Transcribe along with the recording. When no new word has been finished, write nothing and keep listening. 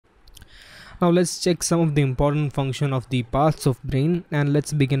Now let's check some of the important function of the parts of brain, and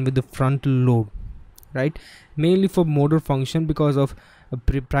let's begin with the frontal lobe, right? Mainly for motor function, because of a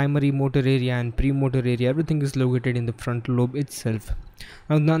primary motor area and premotor area, everything is located in the frontal lobe itself.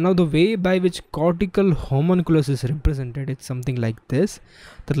 Now the way by which cortical homunculus is represented, it's something like this.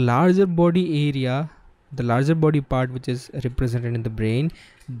 The larger body area, the larger body part which is represented in the brain,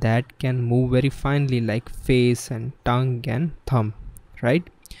 that can move very finely, like face and tongue and thumb, right?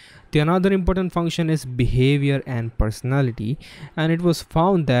 The another important function is behavior and personality, and it was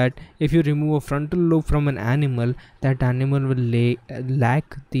found that if you remove a frontal lobe from an animal, that animal will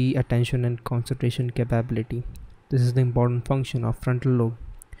lack the attention and concentration capability. This is the important function of frontal lobe.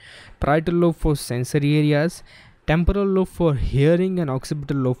 Parietal lobe for sensory areas, temporal lobe for hearing, and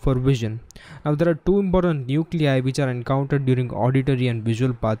occipital lobe for vision. Now there are two important nuclei which are encountered during auditory and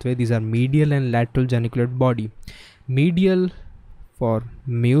visual pathway. These are medial and lateral geniculate body. Medial for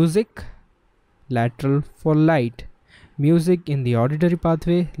music, lateral for light. Music in the auditory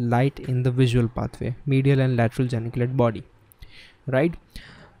pathway, light in the visual pathway. Medial and lateral geniculate body, right?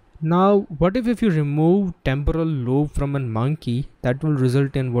 Now what if you remove temporal lobe from a monkey? That will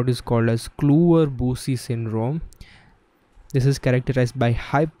result in what is called as Kluver-Bucy syndrome. This is characterized by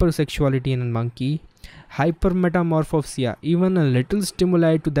hypersexuality in a monkey, hypermetamorphosia. Even a little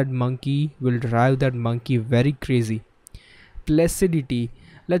stimuli to that monkey will drive that monkey very crazy. Placidity.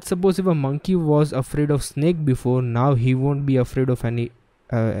 Let's suppose if a monkey was afraid of snake before, now he won't be afraid of anymore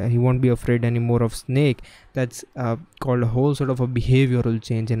of snake. That's called a whole sort of a behavioral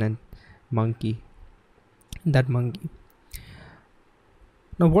change in a monkey. Now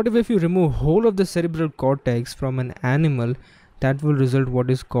what if you remove whole of the cerebral cortex from an animal? That will result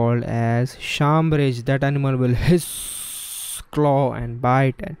what is called as sham rage. That animal will hiss, claw and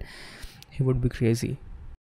bite, and he would be crazy.